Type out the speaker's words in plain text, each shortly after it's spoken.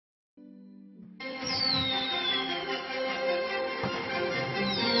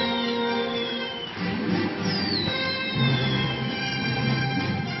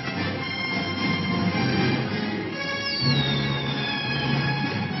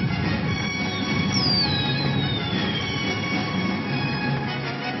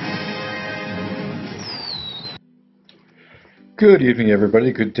Good evening,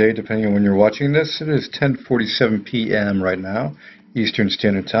 everybody. Good day, depending on when you're watching this. It is 10:47 p.m. right now, Eastern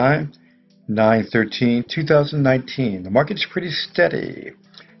Standard Time, 9/13/2019. The market's pretty steady.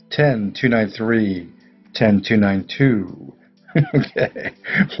 10,293, 10,292. Okay,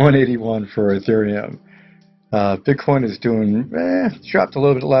 181 for Ethereum. Bitcoin is doing, dropped a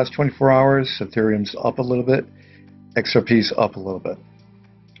little bit the last 24 hours. Ethereum's up a little bit. XRP's up a little bit.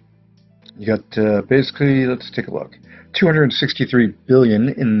 You got basically, let's take a look. 263 billion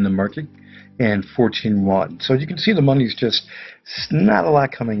in the market and 14.1. So you can see the money's just not a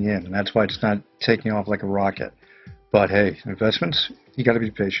lot coming in, and that's why it's not taking off like a rocket. But hey, investments, you got to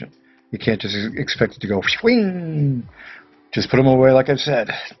be patient. You can't just expect it to go swing. Just put them away, like I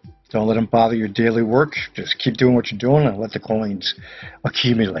said. Don't let them bother your daily work. Just keep doing what you're doing and let the coins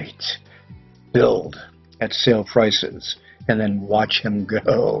accumulate, build at sale prices, and then watch him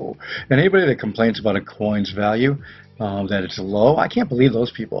go. And anybody that complains about a coin's value, that it's low, I can't believe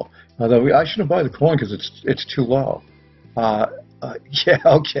those people. Although I shouldn't buy the coin because it's too low. Yeah,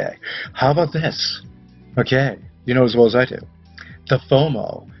 okay. How about this? Okay, you know as well as I do. The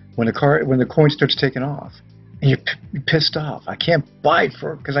FOMO, when the coin starts taking off, and you're pissed off. I can't buy it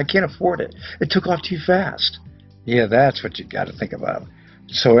because I can't afford it. It took off too fast. Yeah, that's what you got to think about.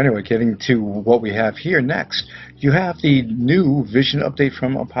 So anyway, getting to what we have here next, you have the new vision update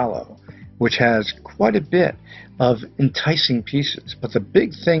from Apollo, which has quite a bit of enticing pieces. But the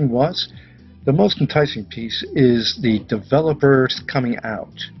big thing was, the most enticing piece is the developers coming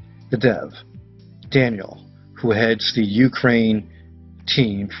out, the dev, Daniel, who heads the Ukraine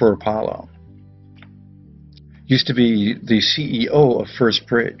team for Apollo. Used to be the CEO of First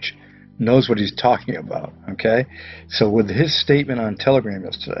Bridge. Knows what he's talking about, okay? So with his statement on Telegram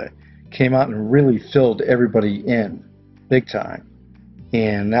yesterday, came out and really filled everybody in big time.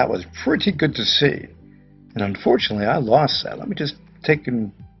 And that was pretty good to see. And unfortunately, I lost that. Let me just take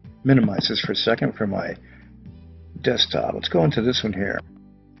and minimize this for a second for my desktop. Let's go into this one here.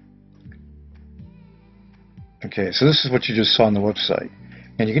 Okay, so this is what you just saw on the website.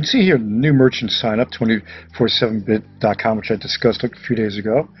 And you can see here, new merchant sign up, 247bit.com, which I discussed a few days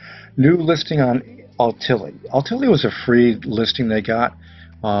ago. New listing on Altilli. Altilli was a free listing they got.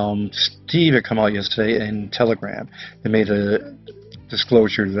 Steve had come out yesterday in Telegram. They made a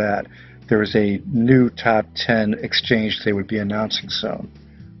disclosure that there was a new top 10 exchange they would be announcing soon.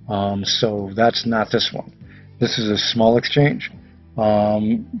 So that's not this one. This is a small exchange,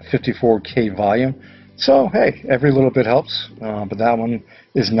 54K volume. So, hey, every little bit helps, but that one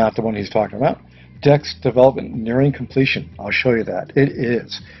is not the one he's talking about. DEX development nearing completion. I'll show you that. It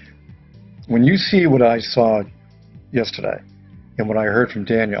is. When you see what I saw yesterday and what I heard from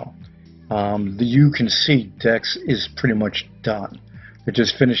Daniel, you can see DEX is pretty much done. They're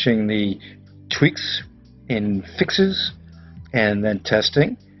just finishing the tweaks and fixes and then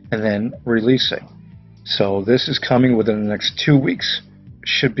testing and then releasing. So this is coming within the next 2 weeks.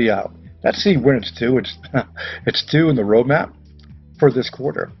 Should be out. Let's see when it's due. It's due in the roadmap for this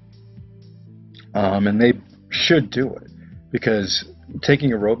quarter. And they should do it, because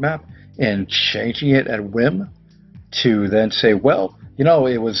taking a roadmap and changing it at whim to then say, well, you know,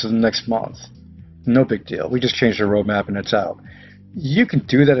 it was the next month. No big deal. We just changed the roadmap and it's out. You can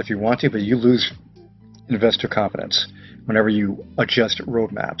do that if you want to, but you lose investor confidence whenever you adjust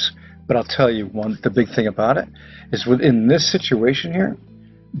roadmaps. But I'll tell you the big thing about it is within this situation here,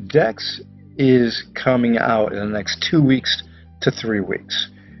 DEX is coming out in the next 2 weeks to 3 weeks.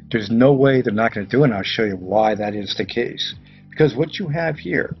 There's no way they're not going to do it, and I'll show you why that is the case. Because what you have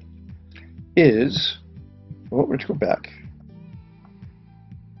here is, well, let's go back.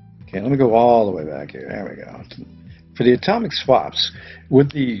 Okay, let me go all the way back here. There we go. For the atomic swaps,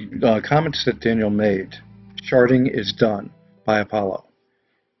 with the comments that Daniel made, sharding is done by Apollo.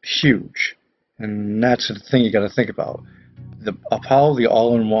 Huge. And that's the thing you got to think about. The Apollo, the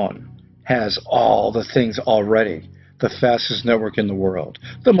all-in-one, has all the things already. The fastest network in the world,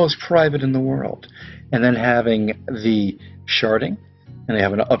 the most private in the world. And then having the sharding, and they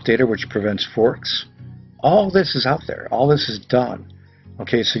have an updater which prevents forks. All this is out there. All this is done.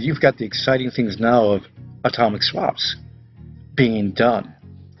 Okay, so you've got the exciting things now of atomic swaps being done,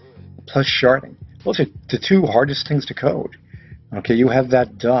 plus sharding. Those are the two hardest things to code. Okay, you have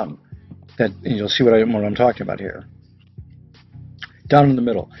that done. And you'll see what I'm talking about here. Down in the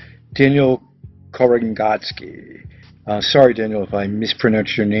middle, Daniel Korengatsky. Sorry, Daniel, if I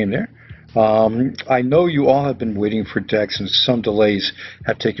mispronounced your name there. I know you all have been waiting for DEX, and some delays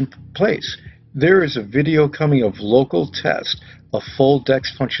have taken place. There is a video coming of local test of full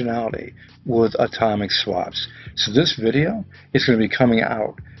DEX functionality with atomic swaps. So this video is going to be coming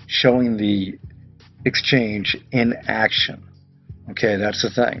out showing the exchange in action. Okay, that's the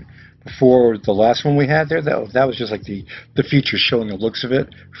thing. Before the last one we had there, that was just like the feature showing the looks of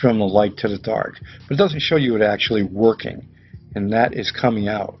it from the light to the dark. But it doesn't show you it actually working. And that is coming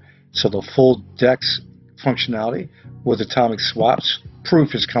out. So the full DEX functionality with atomic swaps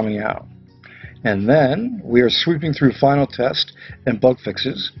proof is coming out. And then we are sweeping through final test and bug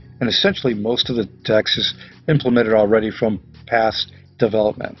fixes, and essentially most of the DEX is implemented already from past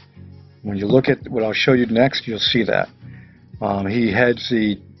development. When you look at what I'll show you next, you'll see that. He heads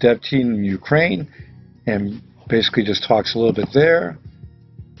the dev team in Ukraine and basically just talks a little bit there.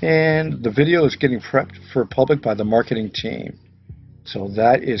 And the video is getting prepped for public by the marketing team. So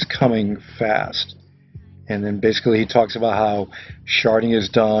that is coming fast. And then basically he talks about how sharding is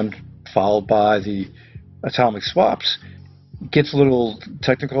done, followed by the atomic swaps. Gets a little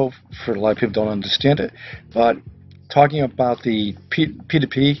technical for a lot of people don't understand it, but talking about the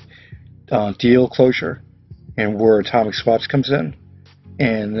P2P deal closure and where atomic swaps comes in,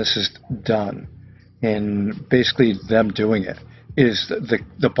 and this is done. And basically them doing it is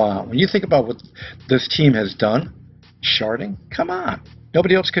the bomb. When you think about what this team has done, sharding, come on,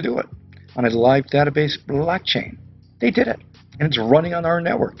 nobody else could do it on a live database blockchain. They did it, and it's running on our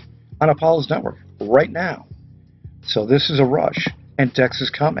network, on Apollo's network right now. So this is a rush, and DEX is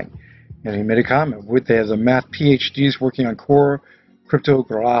coming. And he made a comment. They have the math PhDs working on core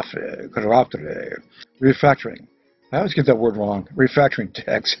cryptography, refactoring. I always get that word wrong. Refactoring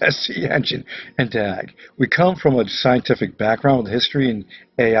DEX, SC engine, and DAG. We come from a scientific background with history in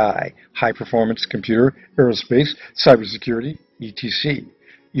AI, high-performance computer, aerospace, cybersecurity, etc.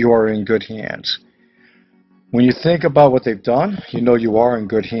 You are in good hands. When you think about what they've done, you know you are in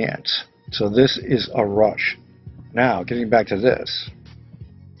good hands. So this is a rush. Now, getting back to this.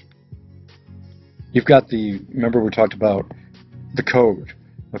 You've got remember we talked about the code.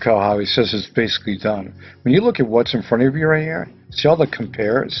 Look how he says it's basically done. When you look at what's in front of you right here, see all the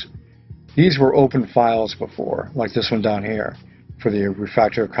compares? These were open files before, like this one down here for the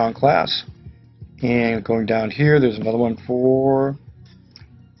refactor account class. And going down here, there's another one for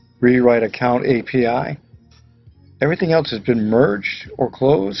rewrite account API. Everything else has been merged or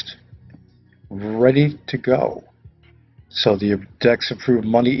closed, ready to go. So the DEX approved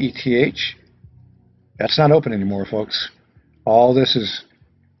money ETH, that's not open anymore, folks. All this is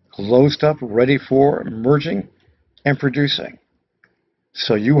closed up, ready for merging and producing.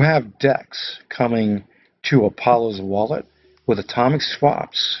 So you have DEX coming to Apollo's wallet with atomic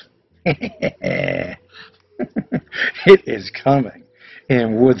swaps. It is coming.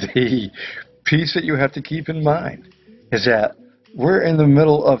 And with the piece that you have to keep in mind is that we're in the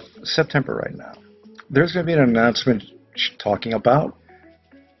middle of September right now. There's going to be an announcement talking about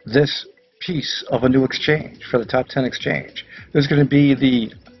this piece of a new exchange for the top 10 exchange. There's going to be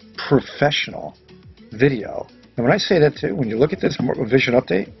the professional video. And when I say that too, when you look at this vision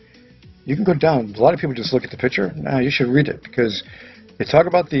update, you can go down. A lot of people just look at the picture. Nah, you should read it because they talk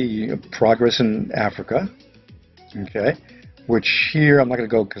about the progress in Africa. Okay, which here I'm not going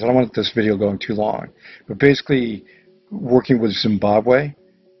to go because I don't want this video going too long. But basically, working with Zimbabwe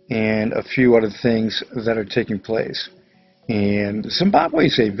and a few other things that are taking place. And Zimbabwe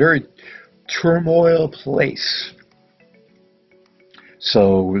is a very turmoil place.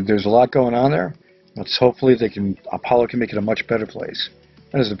 So there's a lot going on there. Let's hopefully Apollo can make it a much better place.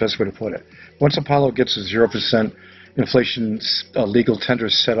 That is the best way to put it. Once Apollo gets a 0% inflation legal tender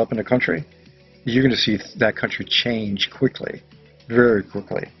set up in a country, you're going to see that country change quickly, very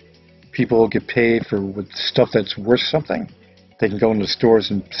quickly. People will get paid for with stuff that's worth something. They can go into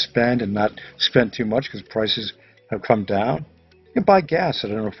stores and spend and not spend too much because prices have come down. You can buy gas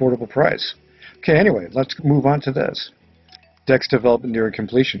at an affordable price. Okay, anyway, let's move on to this. DEX development nearing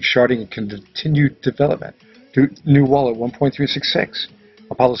completion. Sharding and continued development. New wallet 1.366.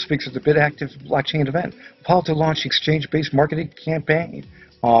 Apollo speaks at the BitActive blockchain event. Apollo to launch exchange-based marketing campaign.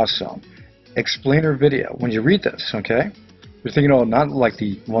 Awesome. Explainer video. When you read this, okay, you're thinking, oh, not like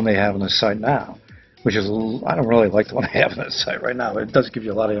the one they have on the site now, which is, I don't really like the one they have on the site right now, but it does give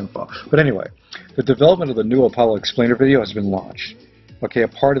you a lot of info. But anyway, the development of the new Apollo explainer video has been launched. Okay, a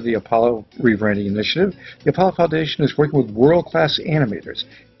part of the Apollo rebranding initiative, the Apollo Foundation is working with world-class animators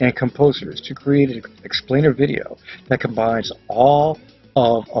and composers to create an explainer video that combines all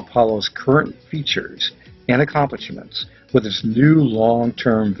of Apollo's current features and accomplishments with its new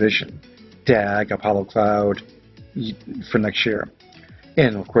long-term vision, DAG, Apollo Cloud, for next year,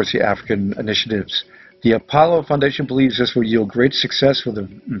 and of course the African initiatives. The Apollo Foundation believes this will yield great success with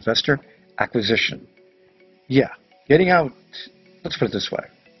investor acquisition. Yeah, getting out, let's put it this way.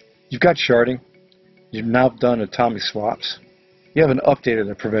 You've got sharding, you've now done atomic swaps, you have an updater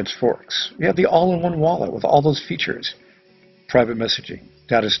that prevents forks, you have the all-in-one wallet with all those features. private messaging,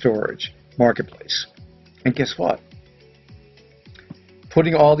 data storage, marketplace. And guess what?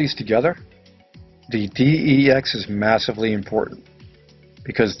 Putting all these together, the DEX is massively important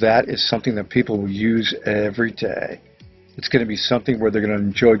because that is something that people will use every day. It's going to be something where they're going to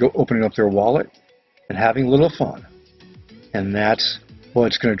enjoy opening up their wallet and having a little fun. And that's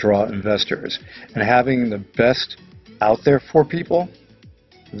what's going to draw investors. And having the best out there for people,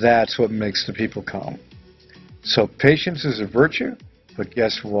 that's what makes the people come. So patience is a virtue, but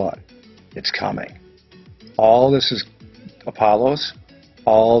guess what? It's coming. All this is Apollos.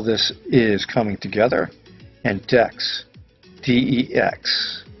 All this is coming together. And DEX,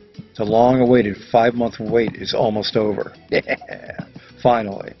 DEX, the long-awaited 5-month wait is almost over. Yeah,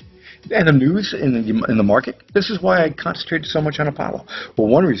 finally. And the news in the market, this is why I concentrated so much on Apollo. Well,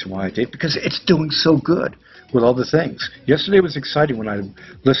 one reason why I did, because it's doing so good with all the things. Yesterday was exciting when I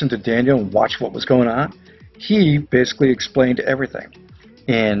listened to Daniel and watched what was going on. He basically explained everything.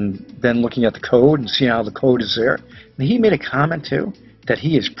 And then looking at the code and seeing how the code is there. And he made a comment, too, that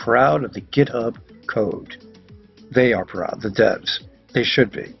he is proud of the GitHub code. They are proud, the devs. They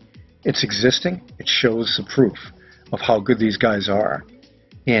should be. It's existing. It shows the proof of how good these guys are.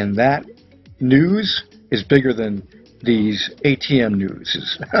 And that news is bigger than these ATM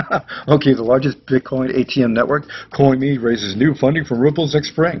news. Okay, the largest Bitcoin ATM network, CoinMe, raises new funding from Ripple's X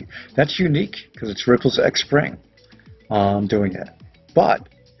Spring. That's unique because it's Ripple's X Spring doing it. But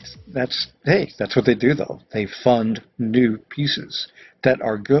that's what they do, though. They fund new pieces that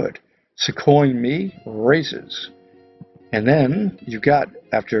are good. So CoinMe raises. And then you've got,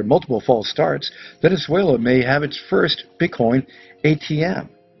 after multiple false starts, Venezuela may have its first Bitcoin ATM.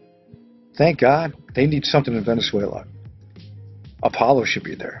 Thank God. They need something in Venezuela. Apollo should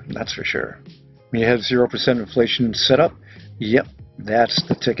be there, that's for sure. When you have 0% inflation set up, yep, that's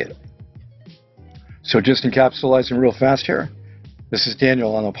the ticket. So just encapsulating real fast here, this is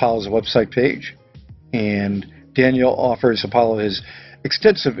Daniel on Apollo's website page. And Daniel offers Apollo his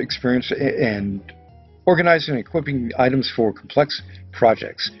extensive experience and organizing and equipping items for complex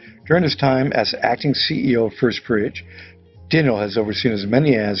projects. During his time as acting CEO of First Bridge, Daniel has overseen as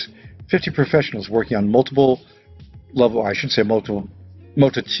many as 50 professionals working on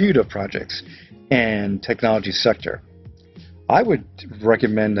multitude of projects and technology sector. I would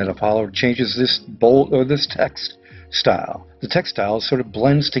recommend that Apollo changes this text style. The text style sort of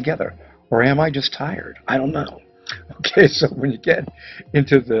blends together. Or am I just tired? I don't know. Okay, so when you get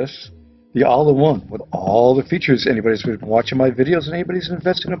into this, the all-in-one with all the features, anybody's been watching my videos and anybody's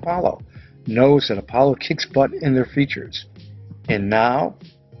invested in Apollo knows that Apollo kicks butt in their features. And now,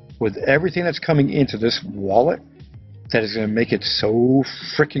 with everything that's coming into this wallet that is going to make it so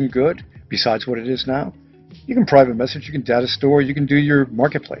freaking good, besides what it is now, you can private message, you can data store, you can do your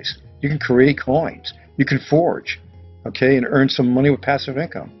marketplace, you can create coins, you can forge, okay, and earn some money with passive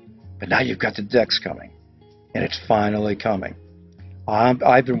income. But now you've got the DEX coming, and it's finally coming.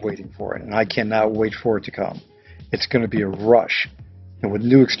 I've been waiting for it, and I cannot wait for it to come. It's going to be a rush. And with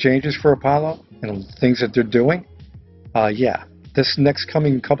new exchanges for Apollo and things that they're doing, yeah, this next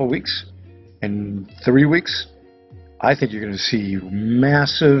coming couple weeks and 3 weeks, I think you're going to see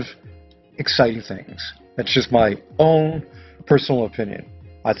massive, exciting things. That's just my own personal opinion.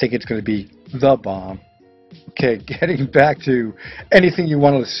 I think it's going to be the bomb. Okay, getting back to anything you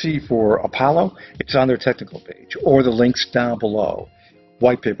want to see for Apollo, it's on their technical page or the links down below.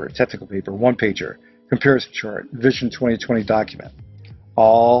 White paper, technical paper, one-pager, comparison chart, Vision 2020 document,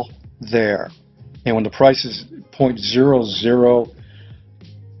 all there. And when the price is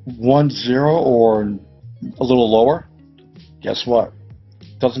 0.0010 or a little lower, guess what?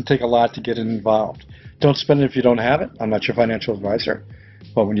 Doesn't take a lot to get involved. Don't spend it if you don't have it. I'm not your financial advisor.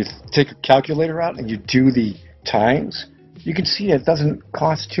 But when you take a calculator out and you do the times, you can see it doesn't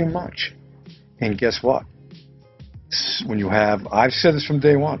cost too much. And guess what? When you have, I've said this from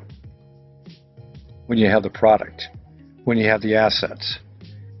day one, when you have the product, when you have the assets,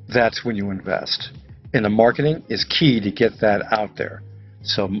 that's when you invest. And the marketing is key to get that out there.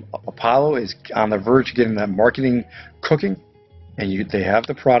 So Apollo is on the verge of getting that marketing cooking, and they have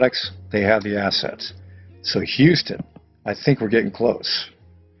the products, they have the assets. So Houston, I think we're getting close.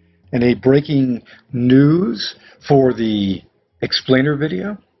 And a breaking news for the explainer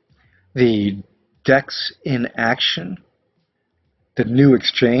video, the DEX in action, the new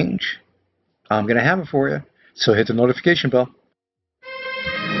exchange, I'm going to have it for you. So hit the notification bell.